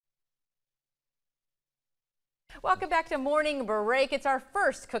Welcome back to Morning Break. It's our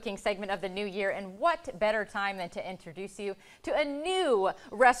first cooking segment of the new year, and what better time than to introduce you to a new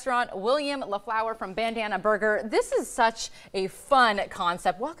restaurant, William LaFleur from Bandana Burger. This is such a fun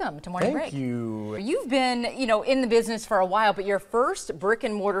concept. Welcome to Morning Break. Thank you. You've been, in the business for a while, but your first brick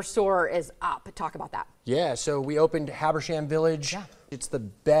and mortar store is up. Talk about that. Yeah, so we opened Habersham Village. Yeah. It's the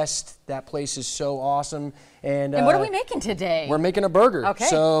best. That place is so awesome. And what are we making today? We're making a burger. Okay.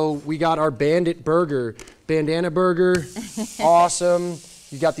 So we got our Bandana Burger. Awesome.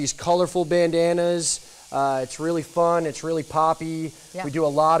 You got these colorful bandanas. It's really fun. It's really poppy. Yeah. We do a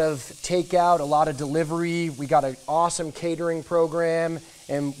lot of takeout, a lot of delivery. We got an awesome catering program.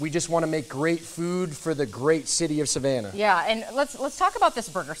 And we just want to make great food for the great city of Savannah. Yeah, and let's talk about this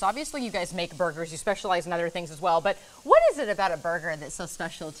burger. So obviously you guys make burgers, you specialize in other things as well, but what is it about a burger that's so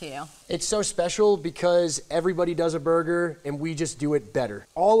special to you? It's so special because everybody does a burger and we just do it better.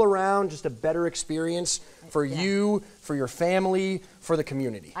 All around, just a better experience for you, for your family, for the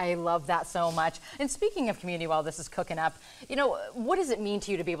community. I love that so much. And speaking of community, while this is cooking up, what does it mean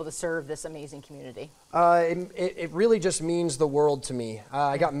to you to be able to serve this amazing community? It really just means the world to me.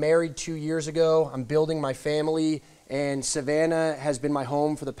 I got married 2 years ago. I'm building my family, and Savannah has been my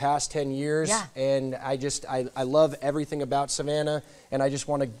home for the past 10 years. Yeah. And I love everything about Savannah, and I just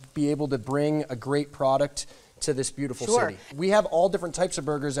want to be able to bring a great product to this beautiful city. We have all different types of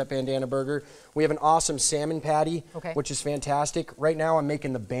burgers at Bandana Burger. We have an awesome salmon patty, which is fantastic. Right now I'm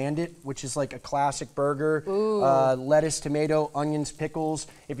making the Bandit, which is like a classic burger. Lettuce, tomato, onions, pickles.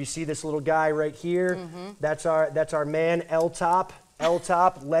 If you see this little guy right here, that's our man, L-Top,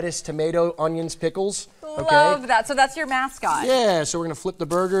 lettuce, tomato, onions, pickles. Love that. So that's your mascot. Yeah, so we're going to flip the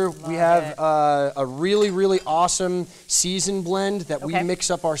burger. We have a really, really awesome seasoned blend that we mix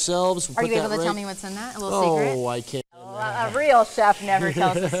up ourselves. Are you able to tell me what's in that? A little secret? Oh, I can't. A real chef never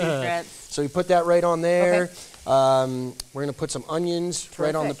tells the secrets. So we put that right on there. We're going to put some onions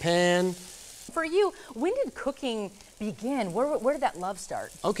right on the pan. For you, when did cooking begin? Where did that love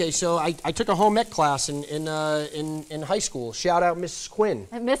start? Okay, so I took a home ec class in high school. Shout out Mrs. Quinn.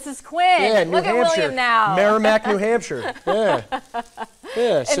 Mrs. Quinn. Yeah, New Look Hampshire. At William now. Merrimack, New Hampshire. Yeah.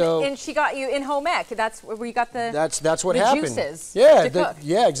 Yeah. And she got you in home ec. That's where you got the That's what happened. Juices. Yeah. To cook.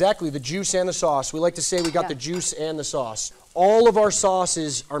 Yeah, exactly. The juice and the sauce. We like to say we got the juice and the sauce. All of our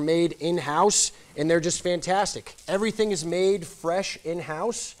sauces are made in-house, and they're just fantastic. Everything is made fresh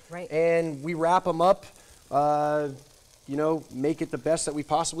in-house, and we wrap them up. Make it the best that we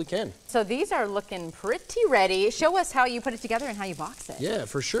possibly can. So these are looking pretty ready. Show us how you put it together and how you box it. Yeah,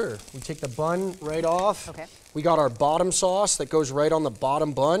 for sure. We take the bun right off. Okay. We got our bottom sauce that goes right on the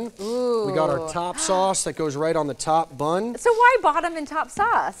bottom bun. Ooh. We got our top sauce that goes right on the top bun. So why bottom and top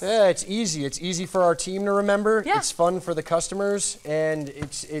sauce? Yeah, it's easy. It's easy for our team to remember. Yeah. It's fun for the customers, and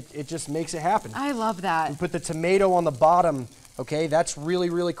it just makes it happen. I love that. We put the tomato on the bottom. Okay, that's really,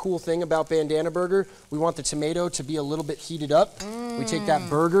 really cool thing about Bandana Burger. We want the tomato to be a little bit heated up. We take that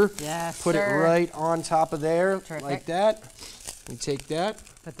burger, put it right on top of there, like that. We take that.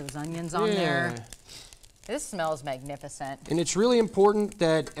 Put those onions on there. This smells magnificent. And it's really important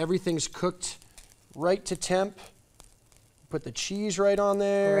that everything's cooked right to temp. Put the cheese right on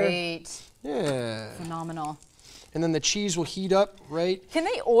there. Great. Yeah. Phenomenal. And then the cheese will heat up, right? Can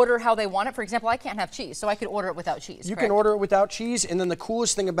they order how they want it? For example, I can't have cheese, so I could order it without cheese. You can order it without cheese, and then the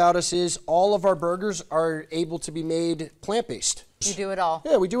coolest thing about us is all of our burgers are able to be made plant-based. You do it all?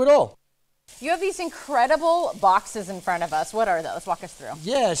 Yeah, we do it all. You have these incredible boxes in front of us. What are those? Walk us through.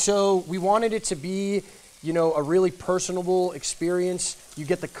 Yeah, so we wanted it to be, a really personable experience. You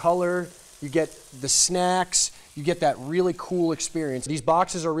get the color, you get the snacks, you get that really cool experience. These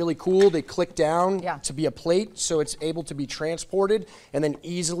boxes are really cool. They click down to be a plate, so it's able to be transported and then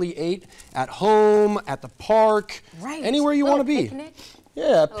easily ate at home, at the park, anywhere you want to be. Picnic?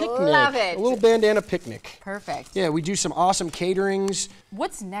 Yeah, a picnic. Love it. A little bandana picnic. Perfect. Yeah, we do some awesome caterings.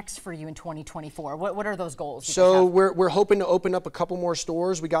 What's next for you in 2024? What are those goals? So we're hoping to open up a couple more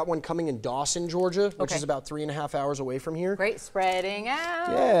stores. We got one coming in Dawson, Georgia, which is about 3.5 hours away from here. Great, spreading out.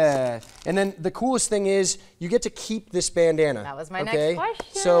 Yeah, and then the coolest thing is you get to keep this bandana. That was my next question.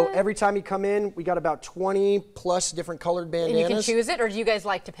 So every time you come in, we got about 20 plus different colored bandanas. And you can choose it, or do you guys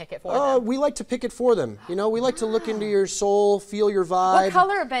like to pick it for them? We like to pick it for them. We like to look into your soul, feel your vibe. What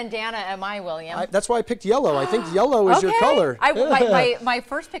color of bandana am I, William? That's why I picked yellow. I think yellow is your color. My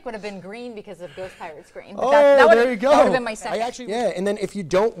first pick would have been green because of Ghost Pirates green. But there you go. That would have been my second. And then if you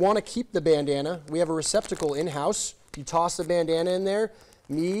don't want to keep the bandana, we have a receptacle in-house. You toss the bandana in there.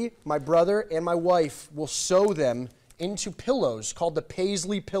 Me, my brother, and my wife will sew them into pillows called the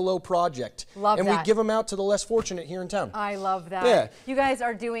Paisley Pillow Project. Love and that. we give them out to the less fortunate here in town. I love that. Yeah. You guys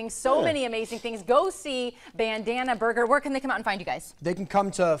are doing so many amazing things. Go see Bandana Burger. Where can they come out and find you guys? They can come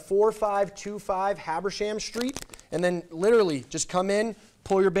to 4525 Habersham Street, and then literally just come in,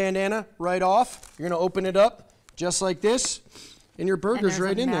 pull your bandana right off. You're gonna open it up just like this, and your burger's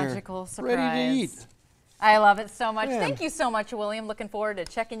right in there, surprise. ready to eat. I love it so much. Yeah. Thank you so much, William. Looking forward to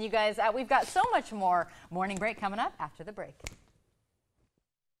checking you guys out. We've got so much more Morning Break coming up after the break.